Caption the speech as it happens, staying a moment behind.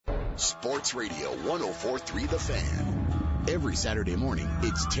Sports Radio 104.3 The Fan. Every Saturday morning,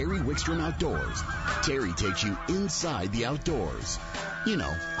 it's Terry Wickstrom Outdoors. Terry takes you inside the outdoors. You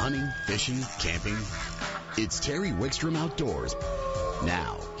know, hunting, fishing, camping. It's Terry Wickstrom Outdoors.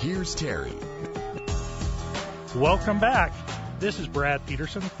 Now, here's Terry. Welcome back. This is Brad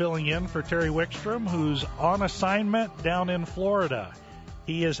Peterson filling in for Terry Wickstrom, who's on assignment down in Florida.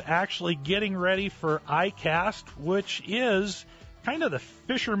 He is actually getting ready for ICAST, which is kind of the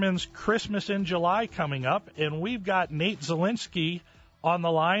fisherman's Christmas in July coming up, and we've got Nate Zielinski on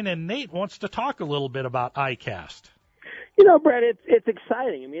the line, and Nate wants to talk a little bit about ICAST. You know, Brett, it's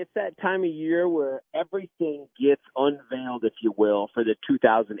exciting. I mean, it's that time of year where everything gets unveiled, if you will, for the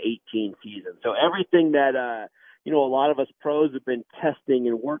 2018 season. So everything that, a lot of us pros have been testing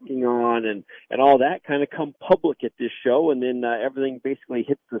and working on and all that kind of come public at this show, and then everything basically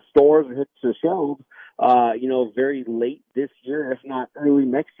hits the stores or hits the shelves, very late this year, if not early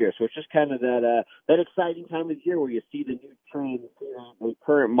next year. So it's just kind of that exciting time of year where you see the new trends, the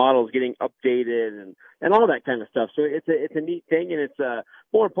current models getting updated and all that kind of stuff. So it's a neat thing, and it's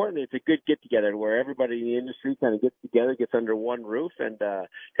more importantly, it's a good get together where everybody in the industry kind of gets together, gets under one roof, and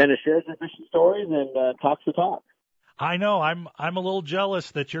kind of shares their fishing stories and talks the talk. I know. I'm a little jealous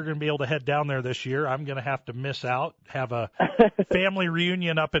that you're going to be able to head down there this year. I'm going to have to miss out, have a family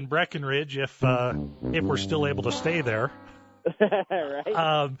reunion up in Breckenridge if we're still able to stay there. Right.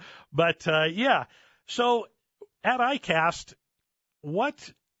 Yeah. So at ICAST,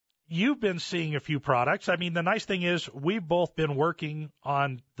 what you've been seeing a few products. I mean, the nice thing is we've both been working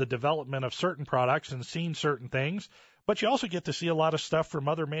on the development of certain products and seen certain things, but you also get to see a lot of stuff from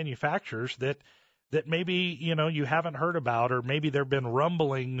other manufacturers that maybe, you haven't heard about, or maybe there have been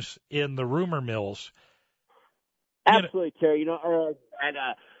rumblings in the rumor mills. Absolutely, Terry. The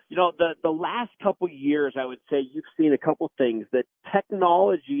last couple of years, I would say you've seen a couple things. The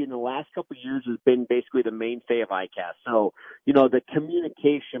technology in the last couple of years has been basically the mainstay of ICAST. So, the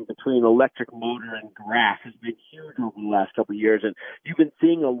communication between electric motor and graph has been huge over the last couple of years, and you've been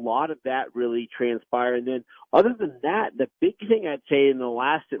seeing a lot of that really transpire. And then other than that, the big thing I'd say in the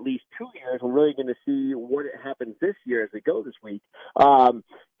last at least 2 years, we're really going to see what happens this year as we go this week,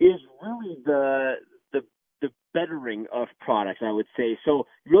 is really the bettering of products, I would say. So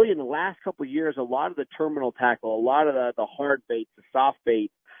really in the last couple of years, a lot of the terminal tackle, a lot of the hard baits, the soft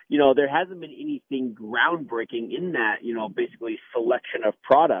baits, there hasn't been anything groundbreaking in that, basically selection of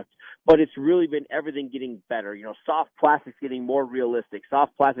products, but it's really been everything getting better. Soft plastics getting more realistic,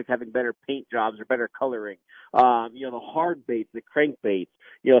 soft plastics having better paint jobs or better coloring. The hard baits, the crankbaits,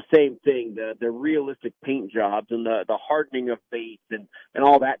 same thing, the realistic paint jobs and the hardening of baits and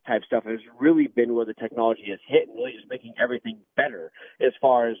all that type stuff has really been where the technology has hit and really just making everything better as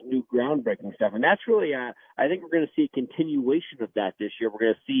far as new groundbreaking stuff. And that's really, I think we're going to see a continuation of that this year. We're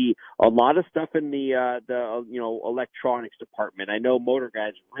going to see a lot of stuff in the electronics department. I know Motor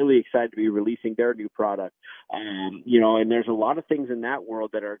Guys really excited to be releasing their new product. And there's a lot of things in that world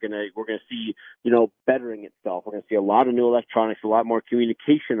that we're going to see, bettering itself. We're going to see a lot of new electronics, a lot more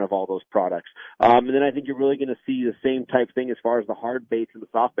communication of all those products. And then I think you're really going to see the same type thing as far as the hard baits and the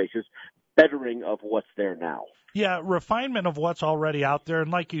soft baits, just bettering of what's there now. Yeah, refinement of what's already out there.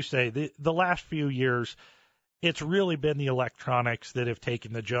 And like you say, the last few years, it's really been the electronics that have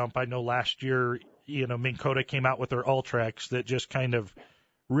taken the jump. I know last year, Minn Kota came out with their Ultrex that just kind of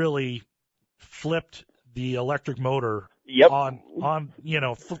really flipped the electric motor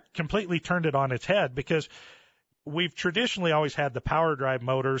completely turned it on its head, because we've traditionally always had the power drive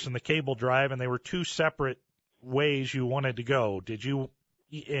motors and the cable drive, and they were two separate ways you wanted to go.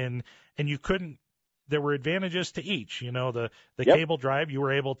 And you couldn't, there were advantages to each. The cable drive, you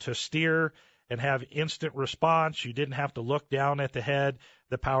were able to steer and have instant response. You didn't have to look down at the head.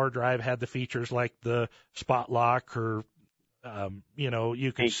 The power drive had the features like the spot lock or,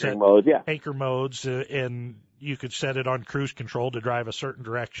 you could set anchor modes, and you could set it on cruise control to drive a certain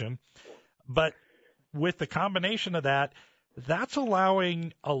direction. But with the combination of that, that's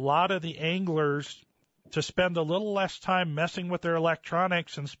allowing a lot of the anglers to spend a little less time messing with their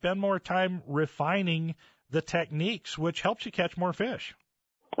electronics and spend more time refining the techniques, which helps you catch more fish.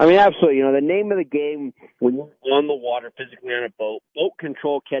 I mean, absolutely. The name of the game when you're on the water, physically on a boat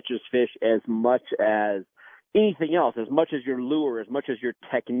control catches fish as much as anything else, as much as your lure, as much as your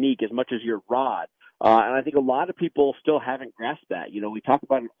technique, as much as your rod. And I think a lot of people still haven't grasped that. We talk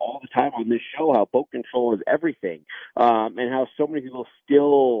about it all the time on this show, how boat control is everything, and how so many people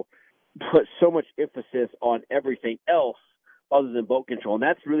still put so much emphasis on everything else other than boat control. And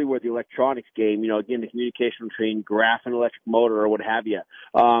that's really where the electronics game, again, the communication between graph and electric motor or what have you,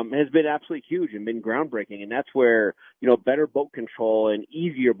 has been absolutely huge and been groundbreaking. And that's where, better boat control and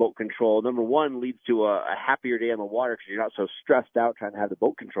easier boat control, number one, leads to a happier day on the water because you're not so stressed out trying to have the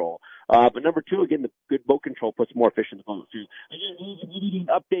boat control. But number two, again, the good boat control puts more fish in the boat too. Again, we'll be doing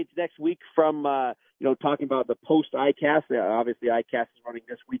updates next week from, talking about the post ICAST. Obviously, ICAST is running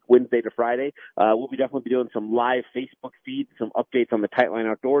this week, Wednesday to Friday. We'll be definitely be doing some live Facebook feeds, some updates on the Tightline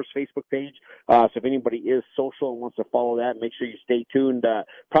Outdoors Facebook page. So if anybody is social and wants to follow that, make sure you stay tuned.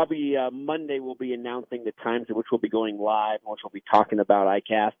 Probably Monday we'll be announcing the times at which we'll be going live, which we'll be talking about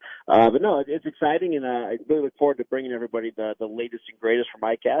ICAST. But no, it's exciting, and I really look forward to bringing everybody the latest and greatest from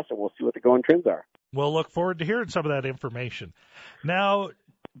ICAST, and we'll see what the going trends are. We'll look forward to hearing some of that information. Now,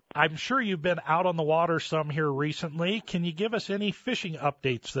 I'm sure you've been out on the water some here recently. Can you give us any fishing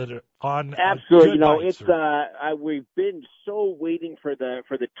updates that are on? Absolutely. We've been so waiting for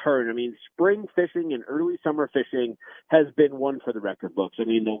the turn. I mean, spring fishing and early summer fishing has been one for the record books. I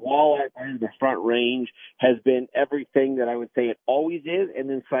mean, the walleye part of the Front Range has been everything that I would say it always is, and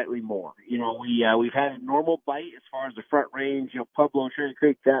then slightly more. We've had a normal bite as far as the Front Range. Pueblo, Cherry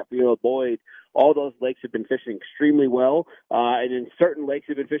Creek, Chatfield, Boyd. All those lakes have been fishing extremely well, and then certain lakes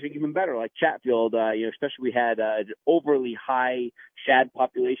have been fishing even better, like Chatfield. Especially we had an overly high shad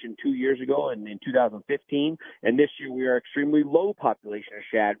population 2 years ago in 2015, and this year we are extremely low population of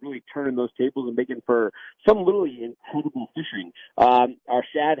shad, really turning those tables and making for some literally incredible fishing. Our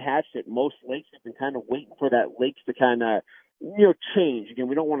shad hatch at most lakes have been kind of waiting for that lakes to kind of change. Again,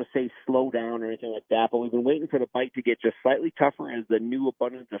 we don't want to say slow down or anything like that, but we've been waiting for the bite to get just slightly tougher as the new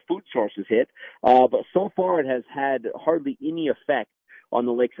abundance of food sources hit. But so far it has had hardly any effect on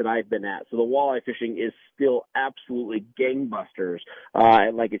the lakes that I've been at. So the walleye fishing is still absolutely gangbusters,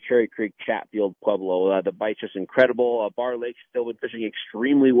 like at Cherry Creek, Chatfield, Pueblo. The bite's just incredible. Bar Lake's still been fishing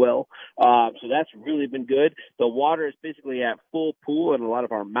extremely well. So that's really been good. The water is basically at full pool in a lot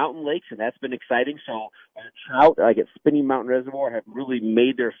of our mountain lakes, and that's been exciting. So trout, like at Spinning Mountain Reservoir, have really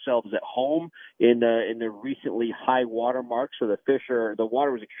made themselves at home in the recently high water marks. So the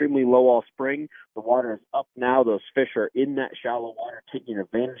water was extremely low all spring. The water is up now. Those fish are in that shallow water taking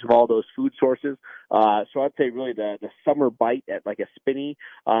advantage of all those food sources. So I'd say really the summer bite at like a Spinney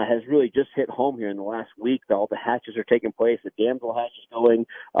has really just hit home here in the last week. All the hatches are taking place. The damsel hatch is going,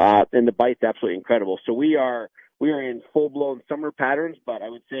 and the bite's absolutely incredible. So we are in full-blown summer patterns, but I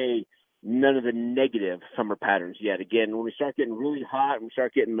would say none of the negative summer patterns yet. Again, when we start getting really hot and we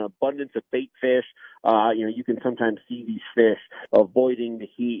start getting an abundance of bait fish, you can sometimes see these fish avoiding the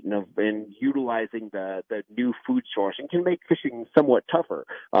heat and utilizing the new food source, and can make fishing somewhat tougher.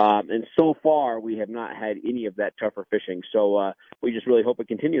 And so far, we have not had any of that tougher fishing. So we just really hope it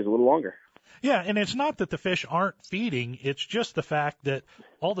continues a little longer. Yeah, and it's not that the fish aren't feeding. It's just the fact that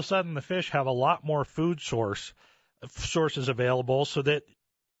all of a sudden the fish have a lot more food sources available, so that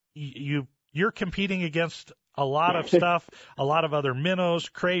you're competing against a lot of stuff, a lot of other minnows,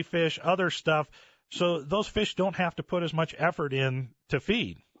 crayfish, other stuff. So those fish don't have to put as much effort in to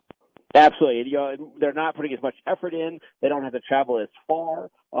feed. Absolutely. They're not putting as much effort in. They don't have to travel as far.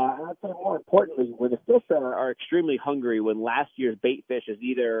 And I'd say more importantly, when the fish are extremely hungry, when last year's bait fish is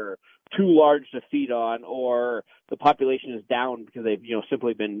either too large to feed on, or the population is down because they've,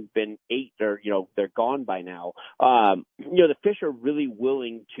 simply been ate, or, they're gone by now. The fish are really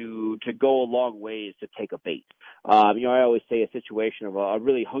willing to go a long ways to take a bait. I always say a situation of a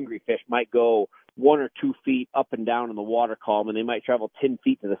really hungry fish might go 1 or 2 feet up and down in the water column, and they might travel 10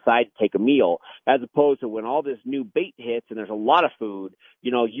 feet to the side to take a meal, as opposed to when all this new bait hits and there's a lot of food,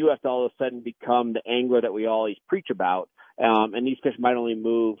 you have to all of a sudden become the angler that we always preach about. And these fish might only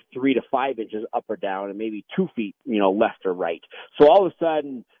move 3 to 5 inches up or down, and maybe 2 feet, left or right. So all of a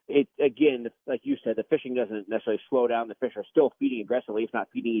sudden, again, like you said, the fishing doesn't necessarily slow down. The fish are still feeding aggressively, if not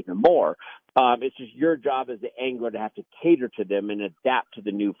feeding even more. It's just your job as the angler to have to cater to them and adapt to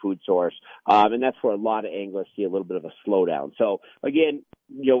the new food source. And that's where a lot of anglers see a little bit of a slowdown. So again,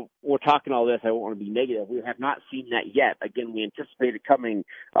 we're talking all this. I don't want to be negative. We have not seen that yet. Again, we anticipate it coming,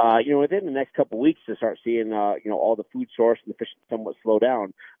 within the next couple of weeks to start seeing, all the food source and the fish somewhat slow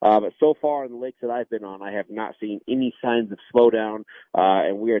down. But so far in the lakes that I've been on, I have not seen any signs of slowdown,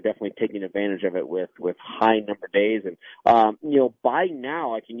 and we are definitely taking advantage of it with high number days. And, by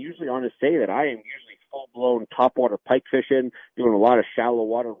now, I can usually honestly say that I am usually full-blown topwater pike fishing, doing a lot of shallow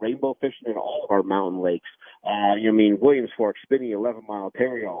water rainbow fishing in all of our mountain lakes. Williams Fork, Spinney, 11 Mile,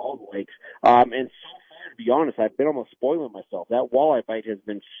 Terry, all the lakes. And so far, to be honest, I've been almost spoiling myself. That walleye bite has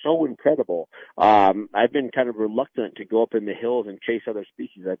been so incredible. I've been kind of reluctant to go up in the hills and chase other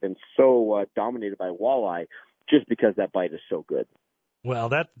species. I've been so dominated by walleye just because that bite is so good. Well,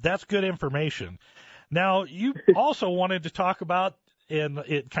 that's good information. Now, you also wanted to talk about, and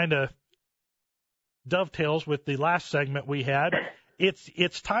it kind of dovetails with the last segment we had.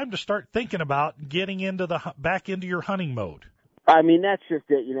 It's time to start thinking about getting back into your hunting mode. I mean, that's just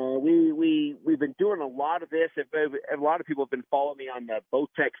it. You know, we've been doing a lot of this. A lot of people have been following me on the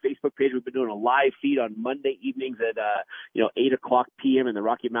Bowtech Facebook page. We've been doing a live feed on Monday evenings at 8:00 p.m. in the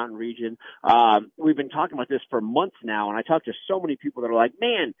Rocky Mountain region. We've been talking about this for months now, and I talked to so many people that are like,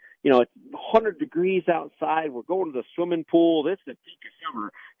 man, you know, it's 100 degrees outside. We're going to the swimming pool. This is the peak of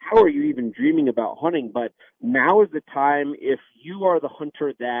summer. How are you even dreaming about hunting? But now is the time. If you are the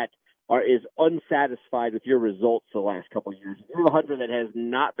hunter that is unsatisfied with your results the last couple of years, if you're a hunter that has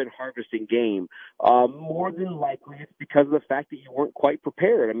not been harvesting game, more than likely it's because of the fact that you weren't quite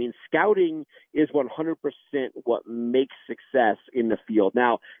prepared. I mean, scouting is 100% what makes success in the field.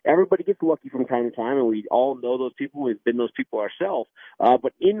 Now, everybody gets lucky from time to time, and we all know those people. We've been those people ourselves.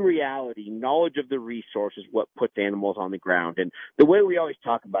 But in reality, knowledge of the resource is what puts animals on the ground. And the way we always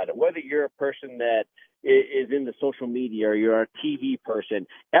talk about it, whether you're a person that is in the social media or you're a TV person,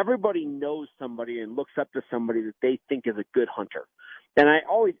 everybody knows somebody and looks up to somebody that they think is a good hunter. And I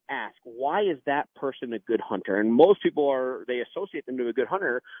always ask, why is that person a good hunter? And most people they associate them to a good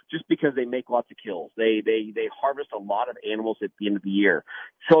hunter just because they make lots of kills. They harvest a lot of animals at the end of the year.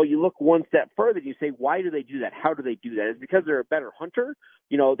 So you look one step further and you say, why do they do that? How do they do that? Is it because they're a better hunter?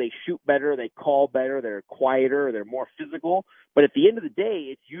 You know, they shoot better, they call better, they're quieter, they're more physical. But at the end of the day,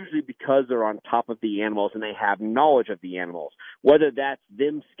 it's usually because they're on top of the animals and they have knowledge of the animals, whether that's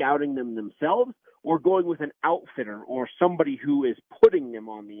them scouting them themselves or going with an outfitter or somebody who is putting them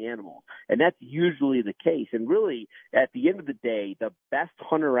on the animal. And that's usually the case. And really, at the end of the day, the best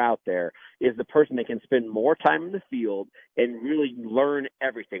hunter out there is the person that can spend more time in the field and really learn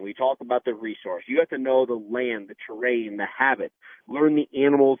everything. We talk about the resource. You have to know the land, the terrain, the habits, learn the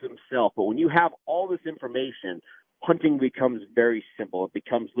animals themselves. But when you have all this information, hunting becomes very simple. It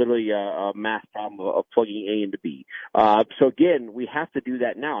becomes literally a math problem of plugging A into B. So again, we have to do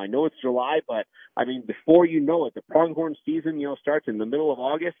that now. I know it's July, but I mean, before you know it, the pronghorn season, starts in the middle of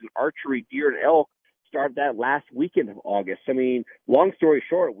August, and archery, deer, and elk start that last weekend of August. I mean, long story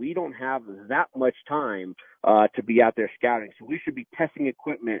short, we don't have that much time to be out there scouting. So we should be testing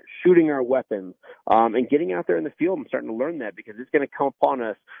equipment, shooting our weapons, and getting out there in the field and starting to learn that, because it's going to come upon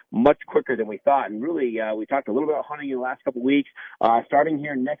us much quicker than we thought. And really, we talked a little bit about hunting in the last couple of weeks. Starting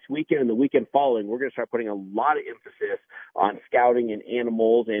here next weekend and the weekend following, we're going to start putting a lot of emphasis on scouting and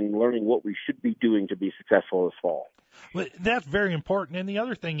animals and learning what we should be doing to be successful this fall. Well, that's very important. And the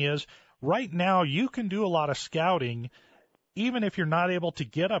other thing is, right now you can do a lot of scouting even if you're not able to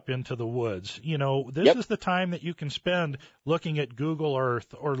get up into the woods. This is the time that you can spend looking at Google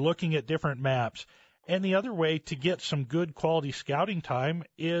Earth or looking at different maps. And the other way to get some good quality scouting time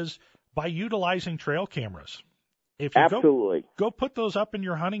is by utilizing trail cameras. If you Absolutely. Go put those up in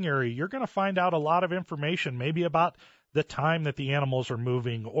your hunting area, you're going to find out a lot of information, maybe about the time that the animals are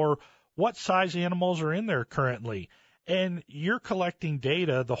moving or what size animals are in there currently. And you're collecting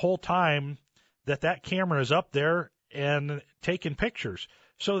data the whole time that camera is up there and taking pictures.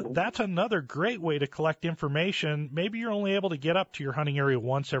 So that's another great way to collect information. Maybe you're only able to get up to your hunting area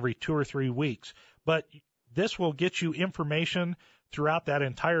once every 2 or 3 weeks, but this will get you information throughout that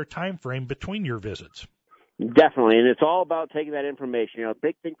entire time frame between your visits. Definitely, and it's all about taking that information. A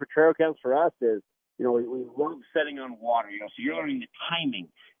big thing for trail cams for us is, we love setting on water, so you're learning the timing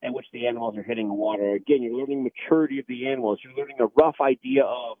at which the animals are hitting the water. Again, you're learning maturity of the animals. You're learning a rough idea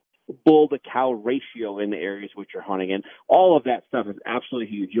of bull to cow ratio in the areas which you're hunting. And all of that stuff is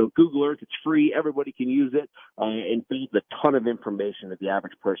absolutely huge. Google Earth, it's free. Everybody can use it and build a ton of information to the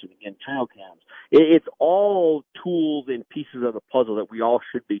average person. Again, trail cams. It's all tools and pieces of the puzzle that we all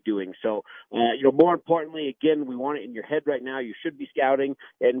should be doing. So, more importantly, again, we want it in your head right now. You should be scouting,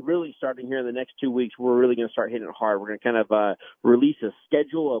 and really starting here in the next 2 weeks, we're really going to start hitting it hard. We're going to kind of release a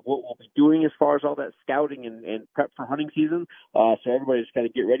schedule of what we'll be doing as far as all that scouting and prep for hunting season. So everybody just got to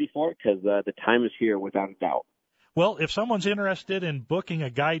get ready for it, because the time is here without a doubt. Well, if someone's interested in booking a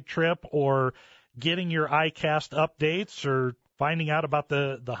guide trip or getting your iCast updates or finding out about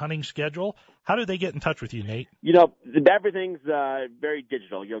the hunting schedule, how do they get in touch with you, Nate? Everything's very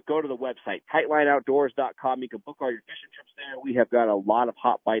digital. Go to the website, tightlineoutdoors.com. You can book all your fishing trips there. We have got a lot of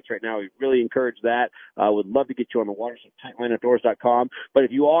hot bites right now. We really encourage that. Would love to get you on the water, so tightlineoutdoors.com. But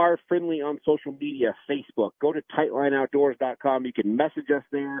if you are friendly on social media, Facebook, go to tightlineoutdoors.com. You can message us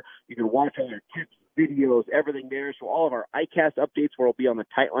there. You can watch all our tips, videos, everything there. So all of our iCast updates will be on the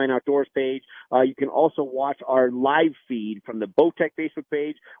Tightline Outdoors page. You can also watch our live feed from the Bowtech Facebook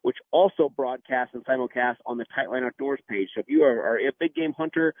page, which also broadcasts and simulcasts on the Tightline Outdoors page. So if you are a big game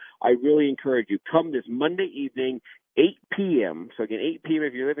hunter, I really encourage you. Come this Monday evening, 8 p.m. So again, 8 p.m.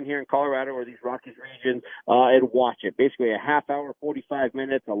 if you're living here in Colorado or these Rockies regions, and watch it. Basically a half hour, 45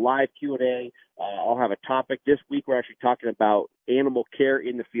 minutes, a live Q&A. I'll have a topic. This week we're actually talking about animal care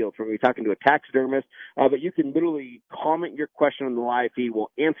in the field. So we're talking to a taxidermist, but you can literally comment your question on the live feed.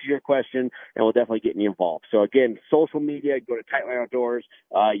 We'll answer your question, and we'll definitely get you involved. So again, social media, go to Tightline Outdoors.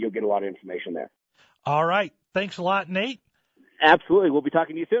 You'll get a lot of information there. All right. Thanks a lot, Nate. Absolutely. We'll be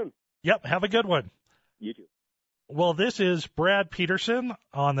talking to you soon. Yep. Have a good one. You too. Well, this is Brad Peterson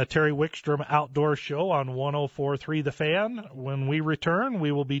on the Terry Wickstrom Outdoor Show on 104.3 The Fan. When we return,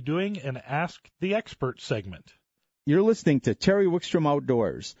 we will be doing an Ask the Expert segment. You're listening to Terry Wickstrom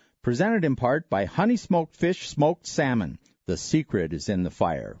Outdoors, presented in part by Honey Smoked Fish Smoked Salmon. The secret is in the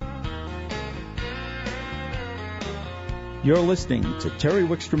fire. You're listening to Terry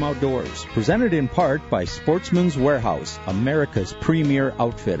Wickstrom Outdoors, presented in part by Sportsman's Warehouse, America's premier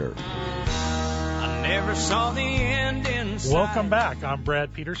outfitter. Never saw the end inside. Welcome back. I'm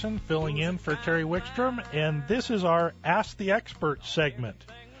Brad Peterson, filling in for Terry Wickstrom, and this is our Ask the Expert segment.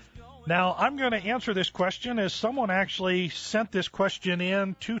 Now, I'm going to answer this question as someone actually sent this question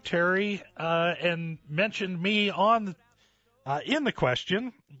in to Terry and mentioned me on in the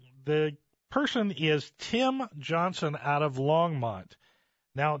question. The person is Tim Johnson out of Longmont.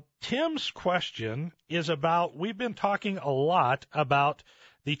 Now, Tim's question is about, we've been talking a lot about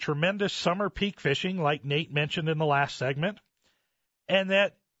the tremendous summer peak fishing, like Nate mentioned in the last segment, and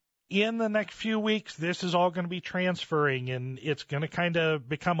that in the next few weeks, this is all going to be transferring, and it's going to kind of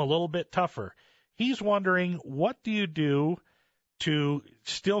become a little bit tougher. He's wondering, what do you do to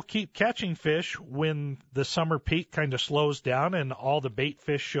still keep catching fish when the summer peak kind of slows down and all the bait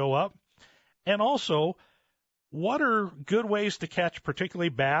fish show up? And also, what are good ways to catch particularly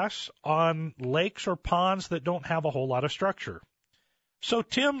bass on lakes or ponds that don't have a whole lot of structure? So,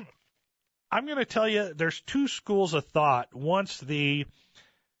 Tim, I'm going to tell you there's two schools of thought. Once the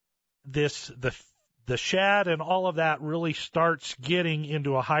shad and all of that really starts getting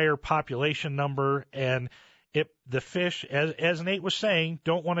into a higher population number, and the fish, as Nate was saying,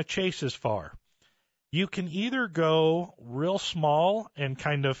 don't want to chase as far. You can either go real small and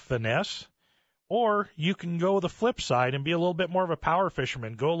kind of finesse, or you can go the flip side and be a little bit more of a power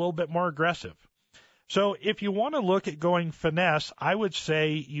fisherman, go a little bit more aggressive. So if you want to look at going finesse, I would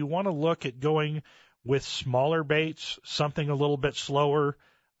say you want to look at going with smaller baits, something a little bit slower,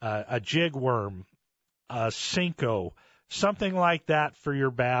 a jig worm, a Cinco, something like that for your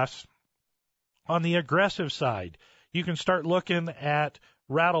bass. On the aggressive side, you can start looking at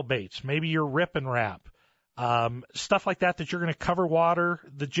rattle baits, maybe your rip and wrap, stuff like that you're going to cover water,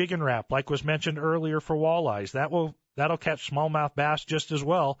 the jig and wrap, like was mentioned earlier for walleyes. That'll catch smallmouth bass just as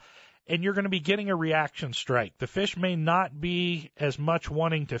well. And you're going to be getting a reaction strike. The fish may not be as much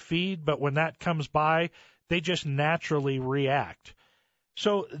wanting to feed, but when that comes by, they just naturally react.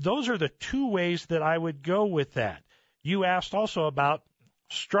 So those are the two ways that I would go with that. You asked also about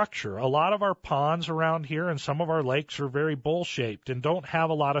structure. A lot of our ponds around here and some of our lakes are very bowl-shaped and don't have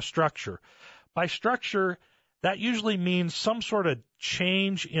a lot of structure. By structure, that usually means some sort of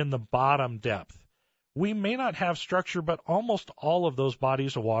change in the bottom depth. We may not have structure, but almost all of those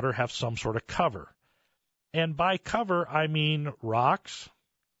bodies of water have some sort of cover. And by cover, I mean rocks,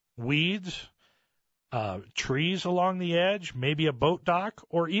 weeds, trees along the edge, maybe a boat dock,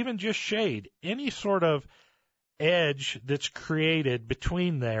 or even just shade. Any sort of edge that's created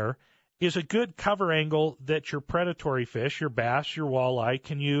between there is a good cover angle that your predatory fish, your bass, your walleye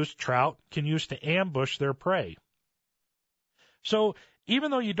can use, trout can use to ambush their prey. So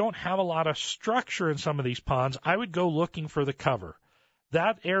even though you don't have a lot of structure in some of these ponds, I would go looking for the cover.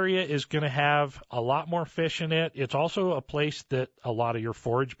 That area is going to have a lot more fish in it. It's also a place that a lot of your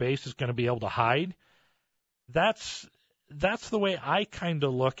forage base is going to be able to hide. That's the way I kind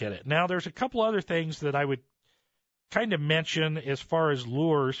of look at it. Now, there's a couple other things that I would kind of mention as far as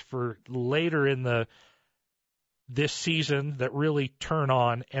lures for later in this season that really turn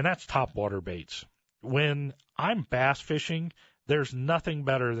on, and that's topwater baits. When I'm bass fishing, there's nothing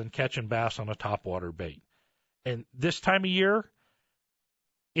better than catching bass on a topwater bait. And this time of year,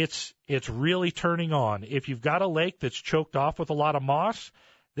 it's really turning on. If you've got a lake that's choked off with a lot of moss,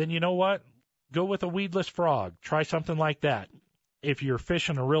 then you know what? Go with a weedless frog. Try something like that. If you're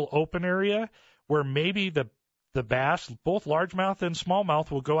fishing a real open area where maybe the bass, both largemouth and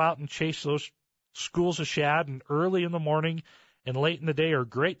smallmouth, will go out and chase those schools of shad, and early in the morning and late in the day are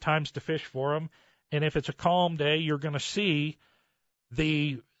great times to fish for them. And if it's a calm day, you're going to see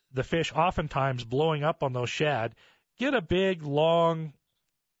the fish oftentimes blowing up on those shad. Get a big, long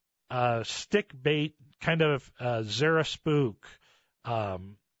stick bait, kind of Zara spook,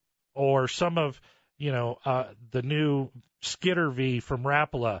 or some of the new Skitter V from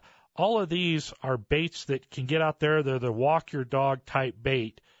Rapala. All of these are baits that can get out there. They're the walk your dog type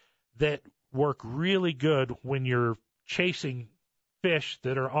bait that work really good when you're chasing fish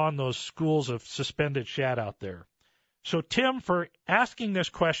that are on those schools of suspended shad out there. So, Tim, for asking this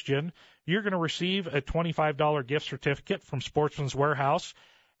question, you're going to receive a $25 gift certificate from Sportsman's Warehouse.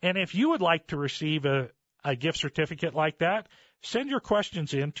 And if you would like to receive a gift certificate like that, send your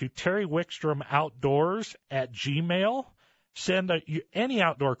questions in to terrywickstromoutdoors@gmail.com. Send any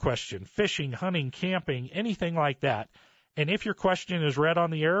outdoor question, fishing, hunting, camping, anything like that. And if your question is read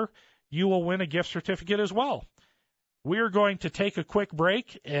on the air, you will win a gift certificate as well. We're going to take a quick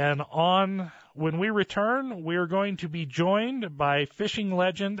break, and when we return, we're going to be joined by fishing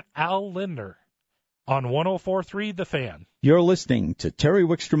legend Al Lindner on 104.3 The Fan. You're listening to Terry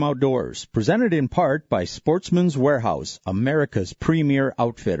Wickstrom Outdoors, presented in part by Sportsman's Warehouse, America's premier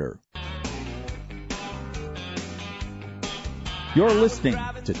outfitter. You're listening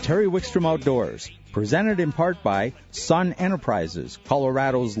to Terry Wickstrom Outdoors, presented in part by Sun Enterprises,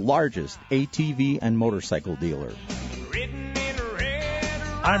 Colorado's largest ATV and motorcycle dealer.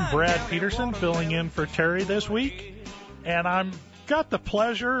 I'm Brad Peterson, filling in for Terry this week, and I've got the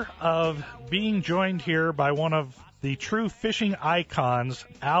pleasure of being joined here by one of the true fishing icons,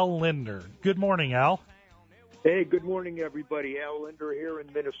 Al Lindner. Good morning, Al. Hey, good morning, everybody. Al Lindner here in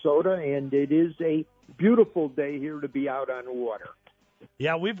Minnesota, and it is a beautiful day here to be out on the water.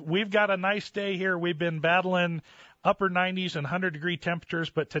 Yeah, we've got a nice day here. We've been battling upper 90s and 100-degree temperatures,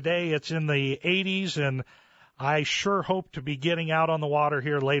 but today it's in the 80s, and I sure hope to be getting out on the water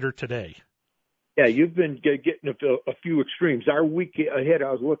here later today. Yeah, you've been getting a few extremes. Our week ahead,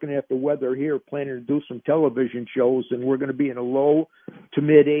 I was looking at the weather here, planning to do some television shows, and we're going to be in a low to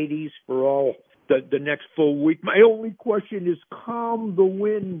mid-80s for all the next full week. My only question is calm the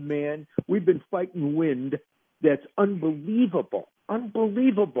wind, man. We've been fighting wind that's unbelievable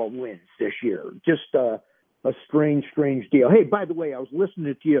winds this year. Just a strange deal. Hey, by the way, I was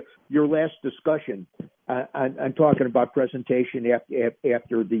listening to your last discussion on talking about presentation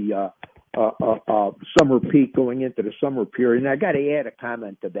after the summer peak going into the summer period, and I got to add a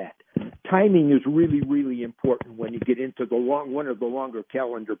comment to that. Timing is really, really important when you get into one of the longer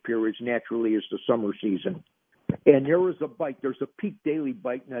calendar periods. Naturally, is the summer season, and there is a bite. There's a peak daily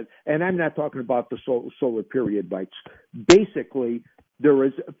bite, and I'm not talking about the solar period bites. Basically, there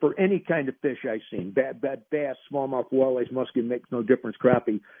is, for any kind of fish I've seen, bass, smallmouth, walleyes, muskie, makes no difference,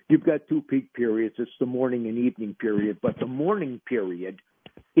 crappie. You've got two peak periods. It's the morning and evening period, but the morning period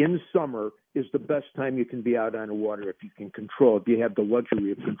in summer is the best time you can be out on the water if you can control, if you have the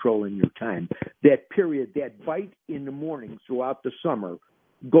luxury of controlling your time. That period, that bite in the morning throughout the summer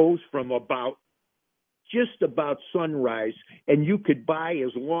goes from just about sunrise, and you could buy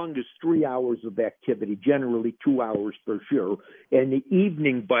as long as 3 hours of activity, generally 2 hours for sure. And the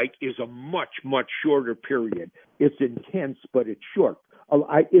evening bite is a much, much shorter period. It's intense, but it's short.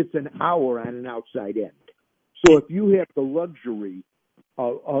 It's an hour on an outside end. So if you have the luxury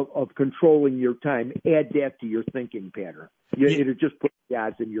of controlling your time, add that to your thinking pattern. It'll just put the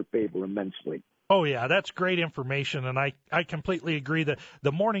odds in your favor immensely. Oh, yeah, that's great information, and I completely agree that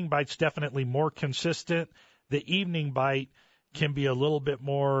the morning bite's definitely more consistent. The evening bite can be a little bit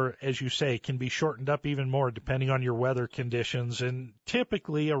more, as you say, can be shortened up even more depending on your weather conditions. And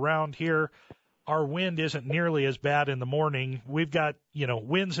typically around here, our wind isn't nearly as bad in the morning. We've got,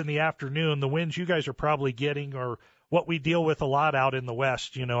 winds in the afternoon. The winds you guys are probably getting are what we deal with a lot out in the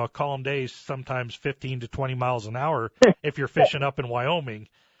West. A calm day is sometimes 15 to 20 miles an hour if you're fishing up in Wyoming.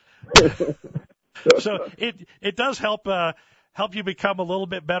 So it does help you become a little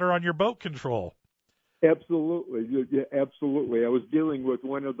bit better on your boat control. Absolutely. Yeah, absolutely. I was dealing with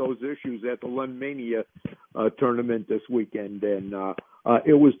one of those issues at the Lund Mania tournament this weekend, and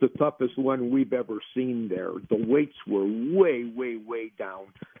it was the toughest one we've ever seen there. The weights were way, way, way down.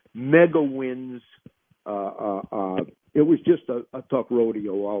 Mega winds. It was just a tough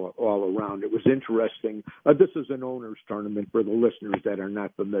rodeo all around. It was interesting. This is an owners tournament for the listeners that are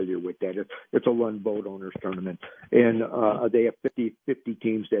not familiar with that. It's a Lund Boat Owners Tournament, and they have 50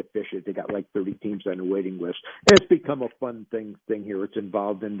 teams that fish it. They got like 30 teams on the waiting list. And it's become a fun thing here. It's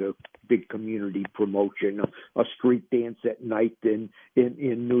involved in the big community promotion, a street dance at night in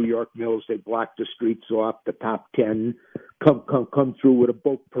New York Mills. They block the streets off. The top 10 come through with a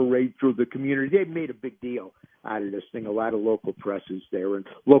boat parade through the community. They've made a big deal out of this thing. A lot of local press is there, and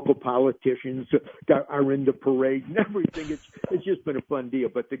local politicians are in the parade and everything. It's just been a fun deal.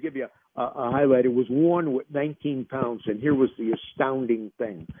 But to give you a highlight, it was won with 19 pounds, and here was the astounding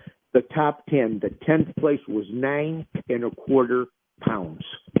thing. The top 10, the 10th place was 9 1/4 pounds.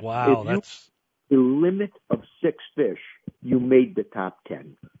 Wow, a limit of 6 fish, you made the top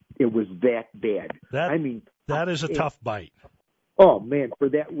 10. It was that bad. That is a tough bite. Oh man, for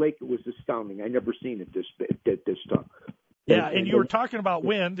that lake, it was astounding. I never seen it this tough. Yeah, and you were talking about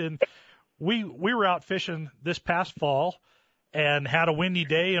wind, and we were out fishing this past fall and had a windy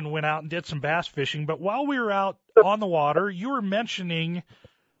day and went out and did some bass fishing. But while we were out on the water, you were mentioning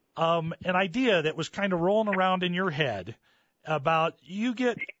an idea that was kind of rolling around in your head about you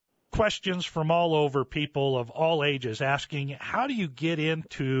get questions from all over, people of all ages asking, how do you get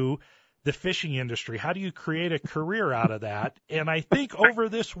into the fishing industry? How do you create a career out of that? And I think over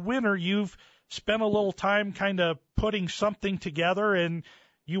this winter, you've spent a little time kind of putting something together, and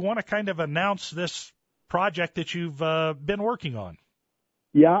you want to kind of announce this project that you've been working on.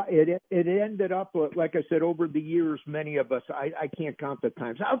 Yeah, it ended up, like I said, over the years, many of us, I can't count the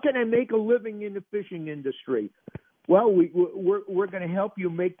times. How can I make a living in the fishing industry? Well, we're going to help you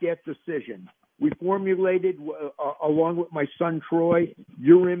make that decision. We formulated, along with my son Troy,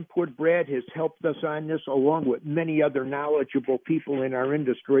 your input, Brad, has helped us on this, along with many other knowledgeable people in our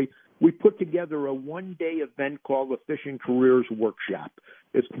industry. We put together a one-day event called the Fishing Careers Workshop.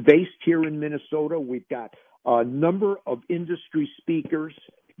 It's based here in Minnesota. We've got a number of industry speakers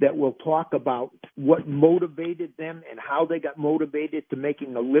that will talk about what motivated them and how they got motivated to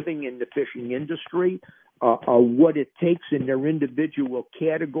making a living in the fishing industry, what it takes in their individual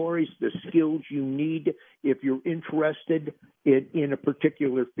categories, the skills you need if you're interested in a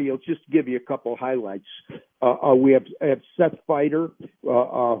particular field. Just to give you a couple highlights, we have Seth Fighter,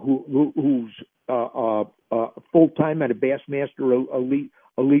 who's full-time at a Bassmaster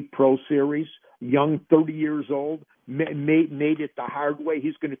Elite Pro Series, young, 30 years old, made it the hard way.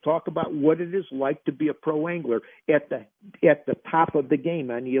 He's going to talk about what it is like to be a pro angler at the top of the game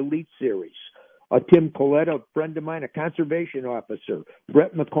on the Elite Series. Tim Coletta, a friend of mine, a conservation officer.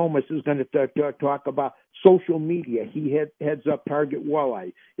 Brett McComas is going to talk about social media. He heads up Target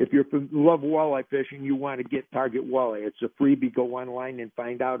Walleye. If you love walleye fishing, you want to get Target Walleye. It's a freebie. Go online and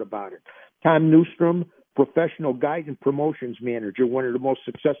find out about it. Tom Newstrom, professional guide and promotions manager, one of the most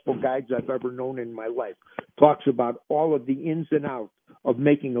successful guides I've ever known in my life, talks about all of the ins and outs of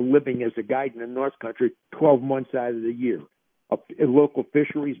making a living as a guide in the North Country 12 months out of the year. Local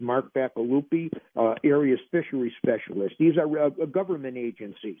fisheries, Mark Bacalupi, area's fishery specialist. These are government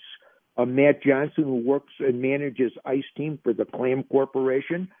agencies. Matt Johnson, who works and manages Ice Team for the Clam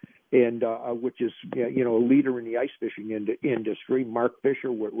Corporation, and which is a leader in the ice fishing industry. Mark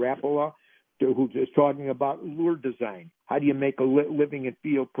Fisher with Rapala, who's talking about lure design. How do you make a living in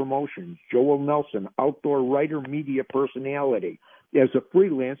field promotions? Joel Nelson, outdoor writer, media personality. As a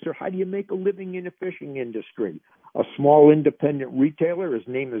freelancer, how do you make a living in the fishing industry? A small independent retailer, his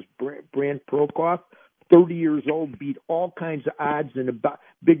name is Brant Prokoff, 30 years old, beat all kinds of odds in the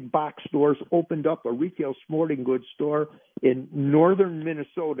big box stores, opened up a retail sporting goods store in northern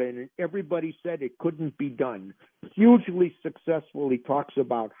Minnesota, and everybody said it couldn't be done. Hugely successful. He talks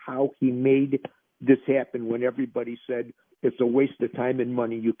about how he made this happen when everybody said it's a waste of time and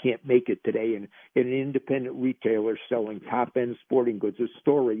money. You can't make it today. And an independent retailer selling top-end sporting goods. His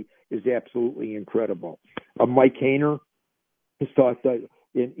story is absolutely incredible. Mike Hayner is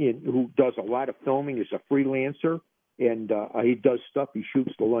who does a lot of filming, is a freelancer, and he does stuff. He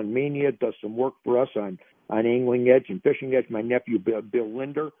shoots the Lund Mania, does some work for us on Angling Edge and Fishing Edge. My nephew, Bill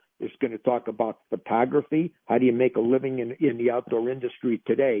Linder, is going to talk about photography. How do you make a living in the outdoor industry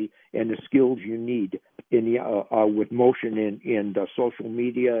today, and the skills you need in the with motion and social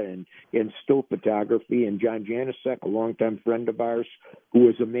media and still photography. And John Janicek, a longtime friend of ours, who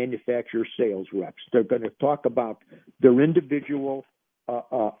is a manufacturer sales rep. They're going to talk about their individual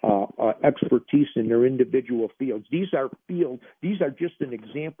expertise in their individual fields. These are just an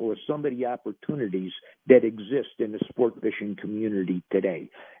example of some of the opportunities that exist in the sport fishing community today.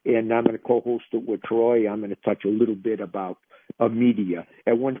 And I'm going to co-host it with Troy. I'm going to touch a little bit about media.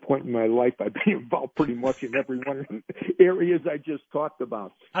 At one point in my life, I've been involved pretty much in every one of the areas I just talked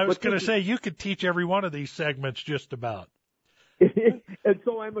about. I was going to say, you could teach every one of these segments just about. And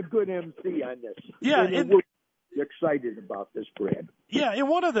so I'm a good MC on this. Yeah, we're excited about this, Brad. Yeah, and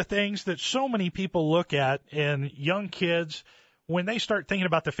one of the things that so many people look at, and young kids, when they start thinking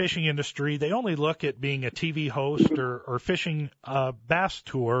about the fishing industry, they only look at being a TV host or fishing bass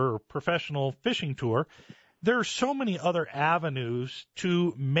tour or professional fishing tour. There are so many other avenues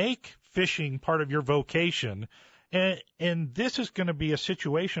to make fishing part of your vocation, and this is going to be a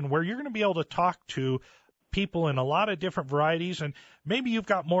situation where you're going to be able to talk to people in a lot of different varieties, and maybe you've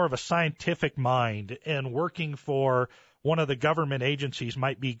got more of a scientific mind and working for one of the government agencies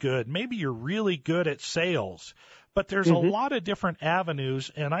might be good. Maybe you're really good at sales. But there's a lot of different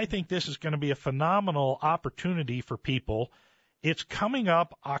avenues, and I think this is going to be a phenomenal opportunity for people. It's coming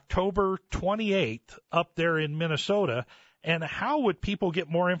up October 28th up there in Minnesota, and how would people get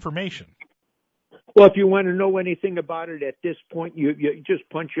more information? Well, if you want to know anything about it at this point, you just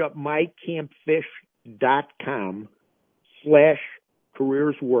punch up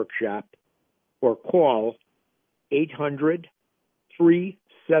mycampfish.com/careersworkshop or call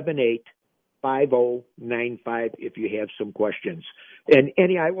 800-378-5095 if you have some questions. And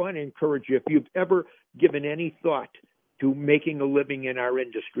I want to encourage you, if you've ever given any thought to making a living in our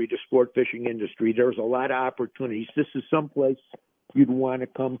industry, the sport fishing industry, there's a lot of opportunities. This is someplace you'd want to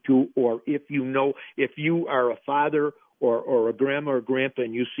come to, or if you are a father or a grandma or grandpa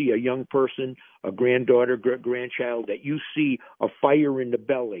and you see a young person, a granddaughter, grandchild, that you see a fire in the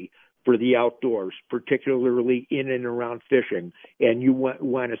belly for the outdoors, particularly in and around fishing, and you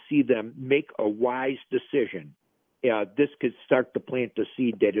want to see them make a wise decision, this could start to plant the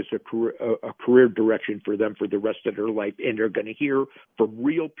seed that is a career direction for them for the rest of their life, and they're going to hear from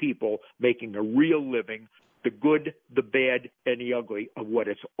real people making a real living, the good, the bad, and the ugly of what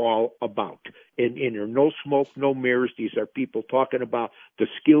it's all about. And there are no smoke, no mirrors. These are people talking about the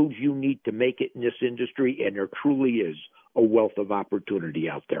skills you need to make it in this industry, and there truly is a wealth of opportunity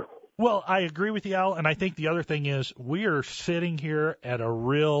out there. Well, I agree with you, Al, and I think the other thing is we are sitting here at a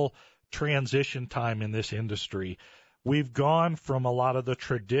real transition time in this industry. We've gone from a lot of the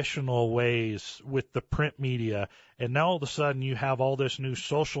traditional ways with the print media, and now all of a sudden you have all this new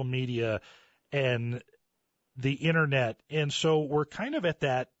social media and the internet, and so we're kind of at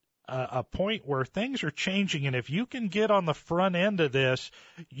that a point where things are changing, and if you can get on the front end of this,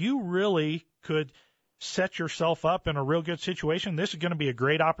 you really could set yourself up in a real good situation. This is going to be a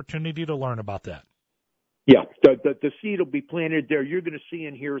great opportunity to learn about that. Yeah, the seed will be planted there. You're going to see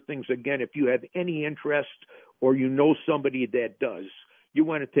and hear things again. If you have any interest or you know somebody that does, you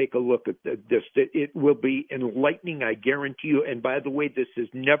want to take a look at this. It will be enlightening, I guarantee you. And by the way, this has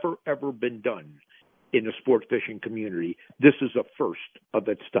never, ever been done in the sport fishing community. This is a first of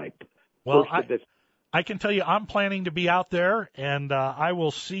its type. Well, I can tell you I'm planning to be out there, and I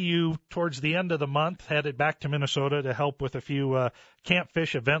will see you towards the end of the month, headed back to Minnesota to help with a few Camp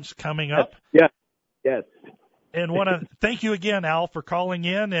Fish events coming up. Yes. And want to thank you again, Al, for calling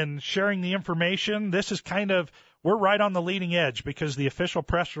in and sharing the information. This is we're right on the leading edge because the official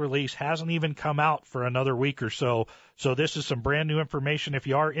press release hasn't even come out for another week or so. So this is some brand new information. If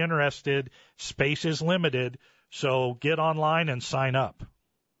you are interested, space is limited, so get online and sign up.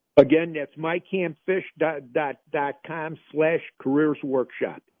 Again, that's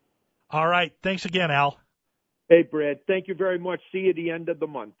mycampfish.com/careersworkshop. All right. Thanks again, Al. Hey, Brad. Thank you very much. See you at the end of the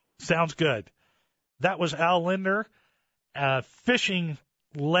month. Sounds good. That was Al Lindner, a fishing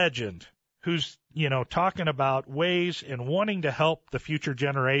legend who's, talking about ways and wanting to help the future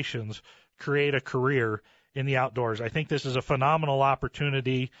generations create a career in the outdoors. I think this is a phenomenal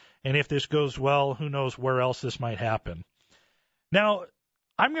opportunity, and if this goes well, who knows where else this might happen. Now,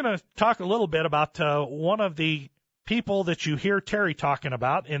 I'm going to talk a little bit about one of the people that you hear Terry talking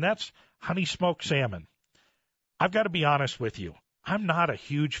about, and that's honey smoked salmon. I've got to be honest with you. I'm not a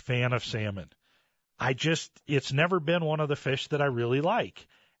huge fan of salmon. It's never been one of the fish that I really like.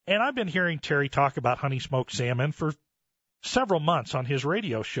 And I've been hearing Terry talk about honey smoked salmon for several months on his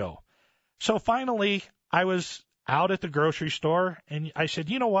radio show. So finally, I was out at the grocery store, and I said,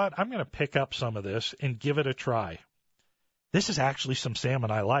 you know what? I'm going to pick up some of this and give it a try. This is actually some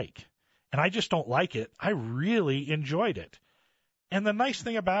salmon I like, and I just don't like it. I really enjoyed it. And the nice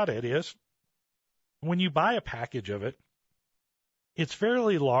thing about it is when you buy a package of it, it's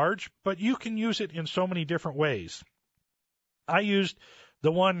fairly large, but you can use it in so many different ways. I used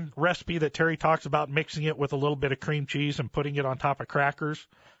the one recipe that Terry talks about, mixing it with a little bit of cream cheese and putting it on top of crackers.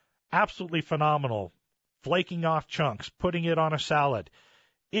 Absolutely phenomenal. Flaking off chunks, putting it on a salad.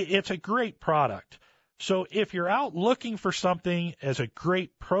 It's a great product. So if you're out looking for something as a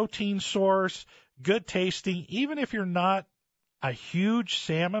great protein source, good tasting, even if you're not a huge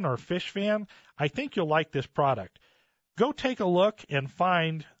salmon or fish fan, I think you'll like this product. Go take a look and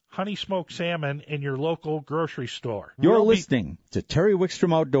find honey smoked salmon in your local grocery store. You're listening to Terry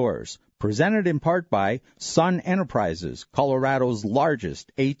Wickstrom Outdoors, presented in part by Sun Enterprises, Colorado's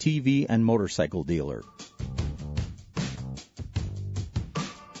largest ATV and motorcycle dealer.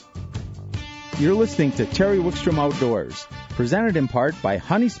 You're listening to Terry Wickstrom Outdoors, presented in part by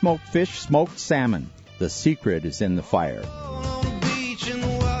Honey Smoked Fish Smoked Salmon. The secret is in the fire. On the beach in the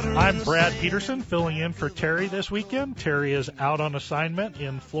water I'm Brad Peterson, filling in for Terry this weekend. Terry is out on assignment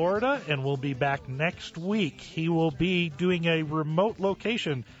in Florida and will be back next week. He will be doing a remote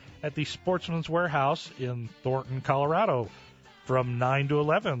location at the Sportsman's Warehouse in Thornton, Colorado from 9 to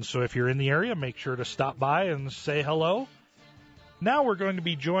 11. So if you're in the area, make sure to stop by and say hello. Now we're going to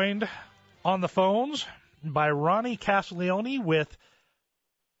be joined on the phones by Ronnie Castiglione with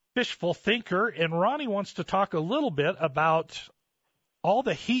Fishful Thinker. And Ronnie wants to talk a little bit about all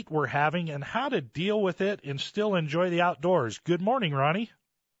the heat we're having and how to deal with it and still enjoy the outdoors. Good morning, Ronnie.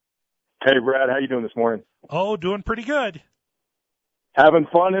 Hey, Brad. How you doing this morning? Oh, doing pretty good. Having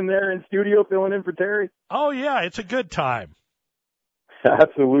fun in there in studio filling in for Terry? Oh, yeah, it's a good time.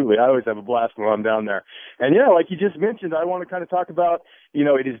 Absolutely. I always have a blast when I'm down there. And, yeah, like you just mentioned, I want to kind of talk about, you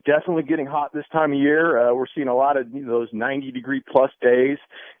know, it is definitely getting hot this time of year. We're seeing a lot of those 90-degree-plus days.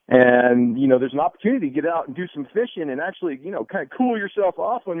 And, you know, there's an opportunity to get out and do some fishing and actually, you know, kind of cool yourself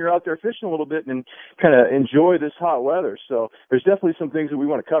off when you're out there fishing a little bit and kind of enjoy this hot weather. So there's definitely some things that we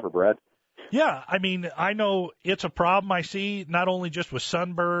want to cover, Brad. Yeah, I mean, I know it's a problem I see not only just with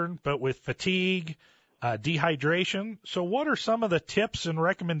sunburn, but with fatigue, dehydration. So what are some of the tips and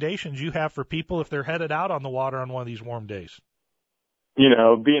recommendations you have for people if they're headed out on the water on one of these warm days? You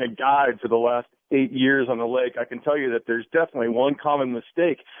know, being a guide for the last 8 years on the lake, I can tell you that there's definitely one common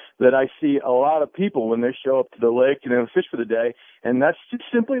mistake that I see a lot of people when they show up to the lake and they fish for the day, and that's just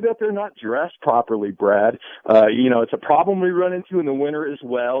simply that they're not dressed properly, Brad. You know, it's a problem we run into in the winter as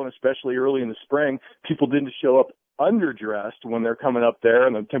well, and especially early in the spring. People didn't show up underdressed when they're coming up there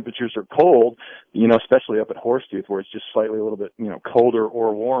and the temperatures are cold, you know, especially up at Horsetooth where it's just slightly a little bit, you know, colder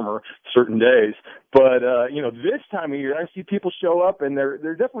or warmer certain days. But, you know, this time of year, I see people show up and they're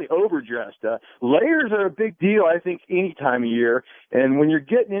definitely overdressed. Layers are a big deal, I think, any time of year. And when you're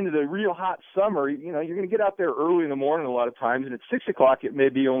getting into the real hot summer, you know, you're going to get out there early in the morning a lot of times. And at 6 o'clock, it may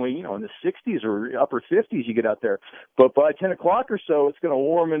be only, you know, in the 60s or upper 50s you get out there. But by 10 o'clock or so, it's going to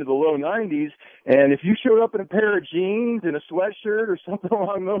warm into the low 90s. And if you showed up in a pair of jeans and a sweatshirt or something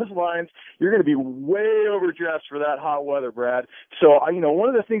along those lines, you're going to be way overdressed for that hot weather, Brad. So, you know, one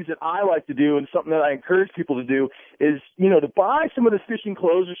of the things that I like to do and something that I encourage people to do is, you know, to buy some of the fishing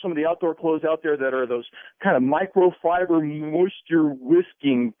clothes or some of the outdoor clothes out there that are those kind of microfiber moisture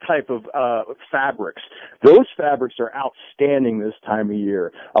whisking type of fabrics. Those fabrics are outstanding this time of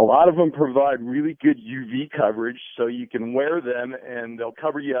year. A lot of them provide really good UV coverage so you can wear them and they'll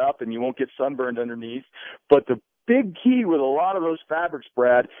cover you up and you won't get sunburned underneath. But the big key with a lot of those fabrics,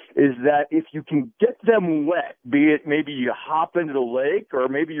 Brad, is that if you can get them wet, be it maybe you hop into the lake or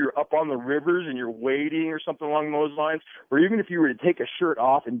maybe you're up on the rivers and you're wading or something along those lines, or even if you were to take a shirt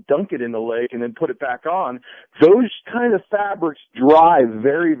off and dunk it in the lake and then put it back on, those kind of fabrics dry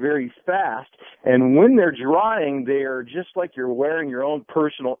very, very fast. And when they're drying, they are just like you're wearing your own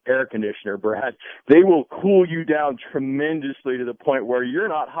personal air conditioner, Brad. They will cool you down tremendously to the point where you're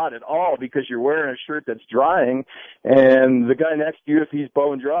not hot at all because you're wearing a shirt that's drying. And the guy next to you, if he's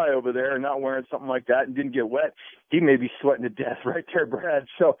bone dry over there and not wearing something like that and didn't get wet, he may be sweating to death right there, Brad.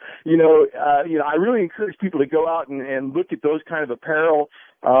 So, you know, I really encourage people to go out and look at those kind of apparel.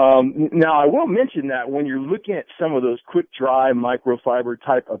 Now, I will mention that when you're looking at some of those quick dry microfiber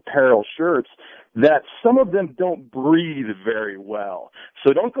type apparel shirts, that some of them don't breathe very well.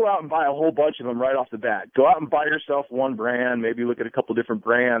 So don't go out and buy a whole bunch of them right off the bat. Go out and buy yourself one brand, maybe look at a couple different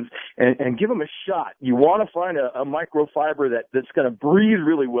brands, and give them a shot. You want to find a microfiber that's going to breathe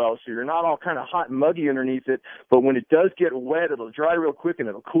really well so you're not all kind of hot and muggy underneath it, but when it does get wet, it'll dry real quick and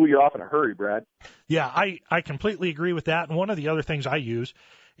it'll cool you off in a hurry, Brad. Yeah, I completely agree with that. And one of the other things I use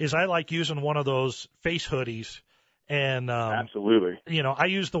is I like using one of those face hoodies. And, absolutely. You know, I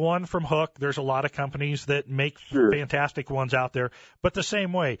use the one from Hook. There's a lot of companies that make fantastic ones out there. But the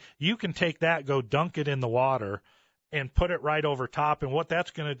same way, you can take that, go dunk it in the water, and put it right over top. And what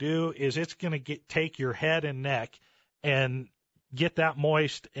that's going to do is it's going to take your head and neck and get that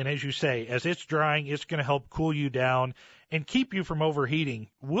moist. And as you say, as it's drying, it's going to help cool you down and keep you from overheating.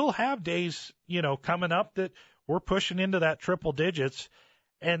 We'll have days, you know, coming up that we're pushing into that triple digits.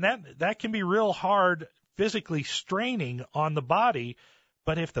 And that can be real hard, physically straining on the body,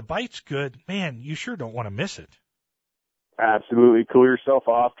 but if the bite's good, man, you sure don't want to miss it. Absolutely. Cool yourself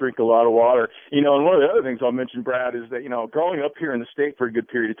off, drink a lot of water. You know, and one of the other things I'll mention, Brad, is that, you know, growing up here in the state for a good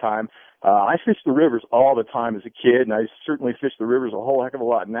period of time, I fished the rivers all the time as a kid, and I certainly fish the rivers a whole heck of a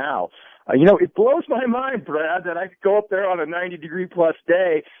lot now. You know, it blows my mind, Brad, that I could go up there on a 90-degree-plus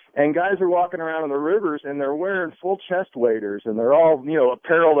day, and guys are walking around on the rivers, and they're wearing full chest waders, and they're all, you know,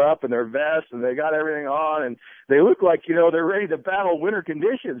 appareled up in their vests, and they got everything on, and they look like, you know, they're ready to battle winter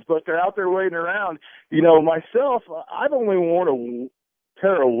conditions, but they're out there wading around. You know, myself, I've only worn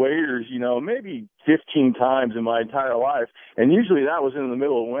pair of waders, maybe 15 times in my entire life, and usually that was in the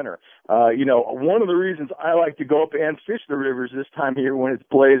middle of winter. One of the reasons I like to go up and fish the rivers this time of year when it's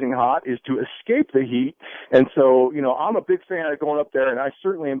blazing hot is to escape the heat. And so, I'm a big fan of going up there, and I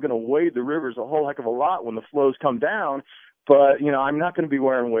certainly am going to wade the rivers a whole heck of a lot when the flows come down. But, I'm not going to be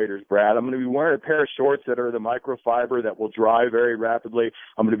wearing waders, Brad. I'm going to be wearing a pair of shorts that are the microfiber that will dry very rapidly.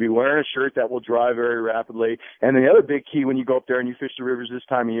 I'm going to be wearing a shirt that will dry very rapidly. And the other big key when you go up there and you fish the rivers this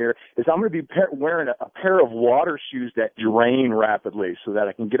time of year is I'm going to be wearing a pair of water shoes that drain rapidly so that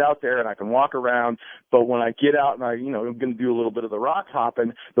I can get out there and I can walk around. But when I get out and I'm going to do a little bit of the rock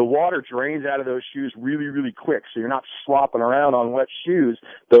hopping, the water drains out of those shoes really, really quick. So you're not slopping around on wet shoes.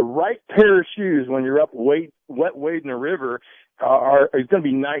 The right pair of shoes when you're up wet wading a river is going to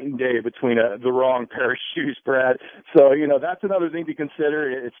be night and day between the wrong pair of shoes, Brad. So, that's another thing to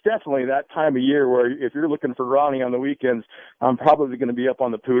consider. It's definitely that time of year where if you're looking for Ronnie on the weekends, I'm probably going to be up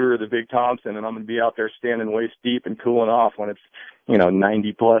on the Pooter or the Big Thompson, and I'm going to be out there standing waist deep and cooling off when it's,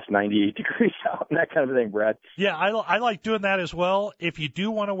 90 plus, 98 degrees out and that kind of thing, Brad. Yeah, I like doing that as well. If you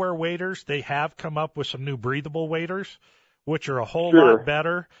do want to wear waders, they have come up with some new breathable waders, which are a whole lot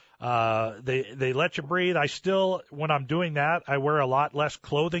better. They let you breathe. I still, when I'm doing that, I wear a lot less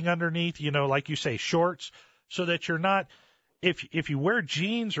clothing underneath, like you say, shorts, so that you're not, if you wear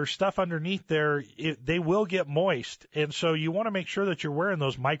jeans or stuff underneath there, they will get moist. And so you want to make sure that you're wearing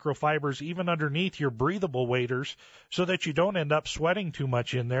those microfibers even underneath your breathable waders so that you don't end up sweating too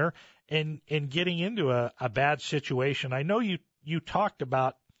much in there and getting into a bad situation. I know you talked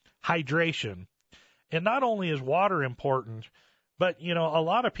about hydration, and not only is water important, but, a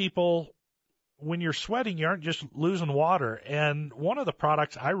lot of people, when you're sweating, you aren't just losing water. And one of the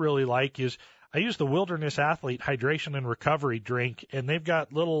products I really like is I use the Wilderness Athlete Hydration and Recovery drink, and they've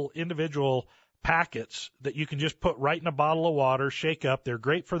got little individual packets that you can just put right in a bottle of water, shake up. They're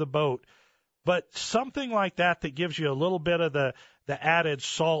great for the boat. But something like that gives you a little bit of the added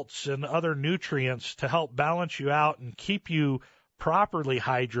salts and other nutrients to help balance you out and keep you properly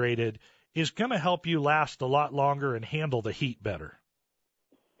hydrated is going to help you last a lot longer and handle the heat better.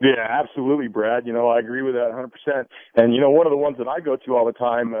 Yeah, absolutely, Brad. I agree with that 100%. And, one of the ones that I go to all the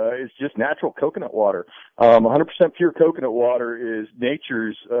time is just natural coconut water. 100% pure coconut water is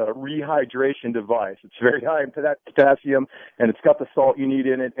nature's rehydration device. It's very high in potassium, and it's got the salt you need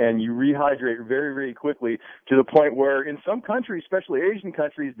in it, and you rehydrate very, very quickly to the point where in some countries, especially Asian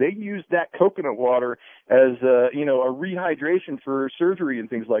countries, they use that coconut water as, a rehydration for surgery and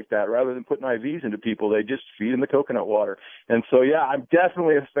things like that. Rather than putting IVs into people, they just feed them the coconut water. And so, yeah, I'm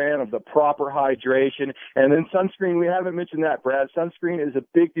definitely a fan of the proper hydration. And then sunscreen, we haven't mentioned that, Brad. Sunscreen is a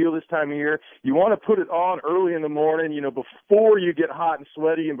big deal this time of year. You want to put it on early in the morning, before you get hot and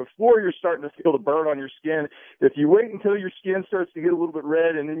sweaty and before you're starting to feel the burn on your skin. If you wait until your skin starts to get a little bit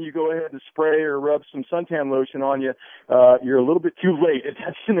red and then you go ahead and spray or rub some suntan lotion on you, you're a little bit too late in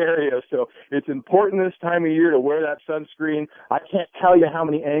that scenario. So it's important this time of year to wear that sunscreen. I can't tell you how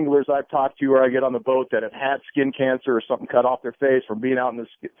many anglers I've talked to or I get on the boat that have had skin cancer or something cut off their face from being out in the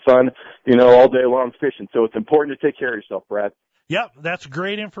sun, all day long fishing. So it's important to take care of yourself, Brad. Yep, that's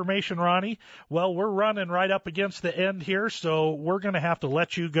great information, Ronnie. Well, we're running right up against the end here, so we're going to have to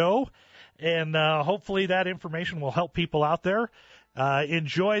let you go. And hopefully that information will help people out there.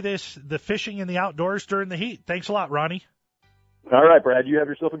 Enjoy the fishing in the outdoors during the heat. Thanks a lot, Ronnie. All right, Brad. You have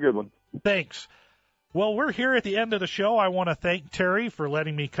yourself a good one. Thanks. Well, we're here at the end of the show. I want to thank Terry for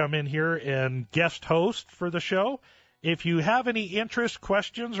letting me come in here and guest host for the show. If you have any interest,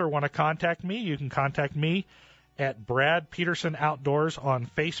 questions, or want to contact me, you can contact me at Brad Peterson Outdoors on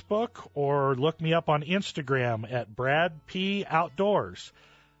Facebook or look me up on Instagram at Brad P. Outdoors.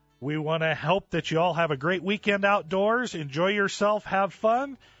 We want to hope that you all have a great weekend outdoors. Enjoy yourself. Have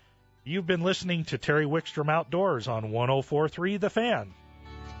fun. You've been listening to Terry Wickstrom Outdoors on 104.3 The Fan.